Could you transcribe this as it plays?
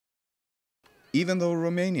Even though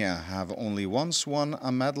Romania have only once won a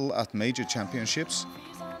medal at major championships,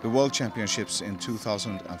 the World Championships in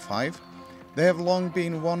 2005, they have long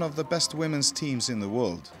been one of the best women's teams in the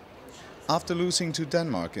world. After losing to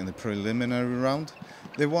Denmark in the preliminary round,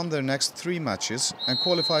 they won their next 3 matches and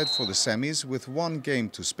qualified for the semis with 1 game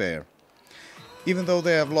to spare. Even though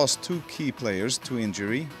they have lost 2 key players to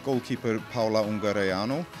injury, goalkeeper Paula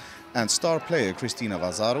Ungareanu and star player Cristina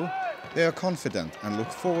Vazaru, they are confident and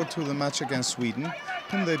look forward to the match against Sweden,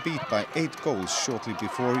 whom they beat by 8 goals shortly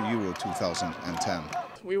before Euro 2010.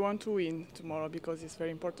 We want to win tomorrow because it's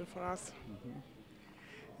very important for us.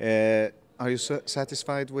 Are you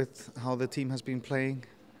satisfied with how the team has been playing?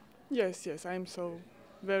 Yes, I'm so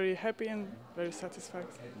very happy and very satisfied.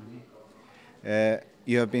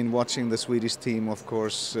 You have been watching the Swedish team, of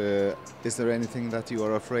course. Is there anything that you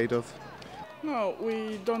are afraid of? No,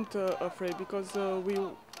 we don't afraid because we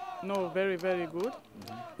know very good.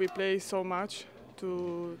 We play so much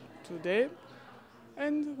today,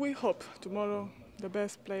 and we hope tomorrow the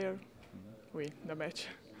best player win the match.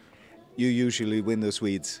 You usually win the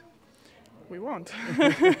Swedes. We won't.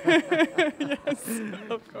 Yes,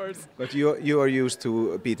 of course. But you are used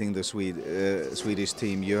to beating the Swedish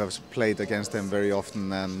team. You have played against them very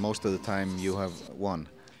often, and most of the time you have won.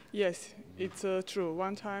 Yes, it's true.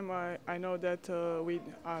 One time I know that we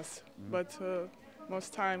us, but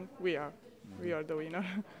most time we are the winner.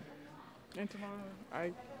 And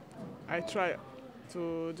tomorrow I try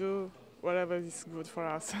to do whatever is good for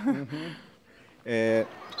us.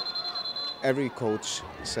 Every coach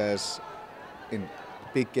says in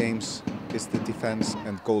big games it's the defense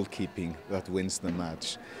and goalkeeping that wins the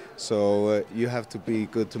match. So you have to be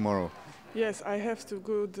good tomorrow. Yes, I have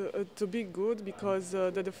to be good because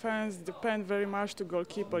the defense depends very much to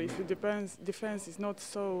goalkeeper. If the defense is not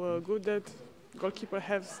so good, that goalkeeper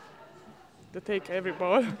has to take every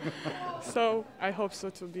ball. So I hope so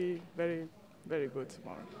to be very good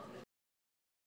tomorrow.